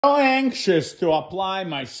So anxious to apply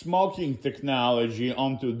my smoking technology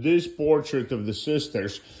onto this portrait of the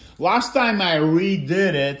sisters. Last time I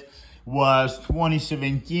redid it was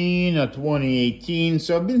 2017 or 2018,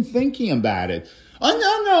 so I've been thinking about it.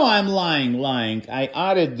 Oh, no, I'm lying. I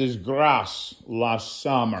added this grass last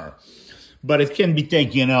summer, but it can be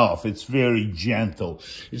taken off. It's very gentle.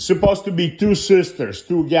 It's supposed to be two sisters,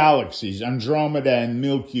 two galaxies, Andromeda and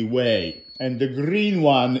Milky Way. And the green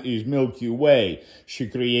one is Milky Way. She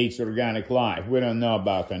creates organic life. We don't know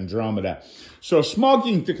about Andromeda. So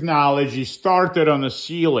smoking technology started on the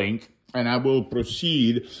ceiling, and I will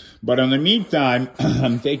proceed. But in the meantime,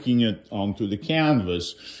 I'm taking it onto the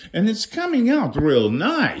canvas, and it's coming out real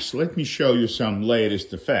nice. Let me show you some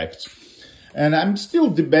latest effects. And I'm still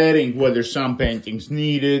debating whether some paintings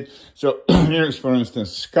need it. So here's, for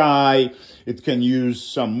instance, sky. It can use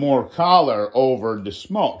some more color over the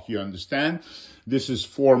smoke, you understand? This is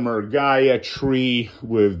former Gaia tree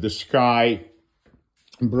with the sky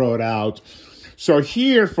brought out. So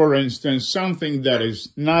here, for instance, something that is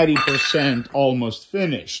 90% almost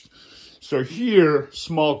finished. So here,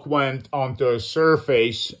 smoke went onto a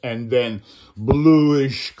surface and then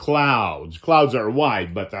bluish clouds. Clouds are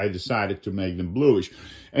white, but I decided to make them bluish.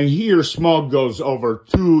 And here, smoke goes over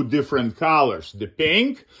two different colors, the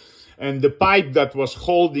pink and the pipe that was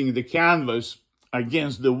holding the canvas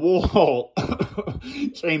against the wall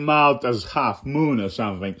came out as half moon or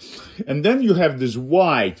something. And then you have this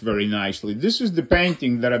white very nicely. This is the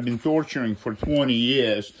painting that I've been torturing for 20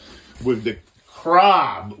 years with the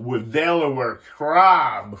crab, with Delaware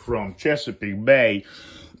crab from Chesapeake Bay.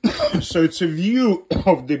 So it's a view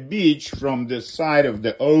of the beach from the side of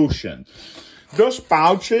the ocean. Those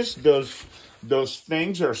pouches, those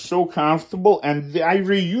things are so comfortable, and I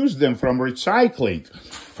reuse them from recycling,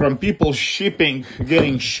 from people shipping,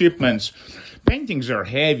 getting shipments. Paintings are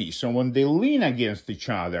heavy, so when they lean against each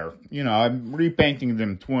other, you know, I'm repainting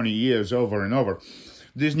them 20 years over and over.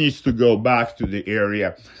 This needs to go back to the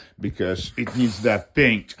area because it needs that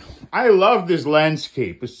pink. I love this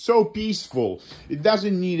landscape. It's so peaceful. It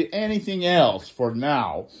doesn't need anything else for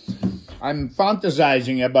now. I'm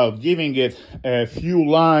fantasizing about giving it a few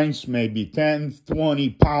lines, maybe 10, 20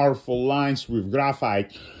 powerful lines with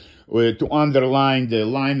graphite to underline the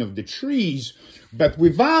line of the trees. But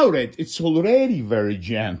without it, it's already very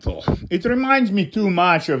gentle. It reminds me too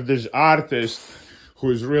much of this artist who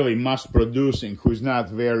is really mass-producing, who's not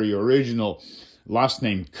very original. Last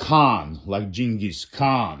name Khan, like Genghis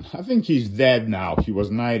Khan. I think he's dead now. He was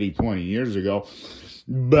 90, 20 years ago.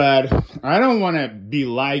 But I don't want to be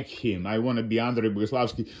like him. I want to be Andrei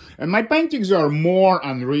Bogoslowsky. And my paintings are more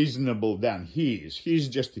unreasonable than his. He's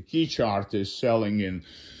just a kitsch artist selling in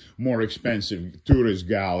more expensive tourist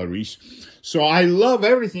galleries. So I love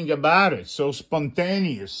everything about it. So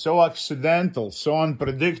spontaneous, so accidental, so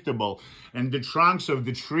unpredictable. And the trunks of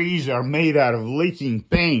the trees are made out of leaking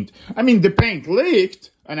paint. I mean, the paint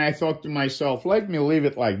leaked, and I thought to myself, let me leave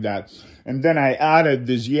it like that. And then I added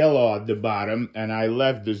this yellow at the bottom, and I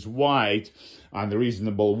left this white,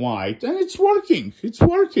 unreasonable white, and it's working. It's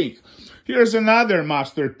working. Here's another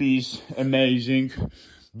masterpiece, amazing,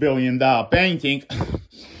 billion-dollar painting,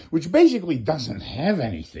 which basically doesn't have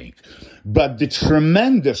anything, but the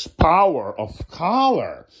tremendous power of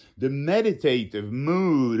color, the meditative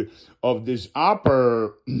mood of this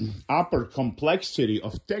upper complexity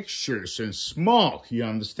of textures and smoke, you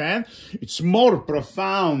understand? It's more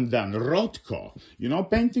profound than Rothko. You know,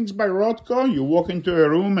 paintings by Rothko, you walk into a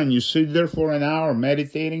room and you sit there for an hour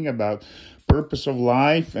meditating about purpose of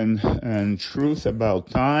life and truth about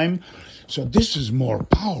time. So this is more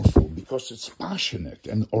powerful because it's passionate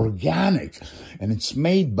and organic, and it's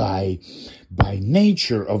made by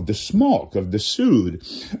nature of the smoke, of the sood.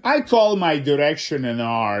 I call my direction in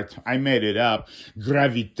art, I made it up,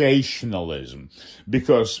 gravitationalism,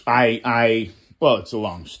 because well, it's a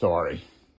long story.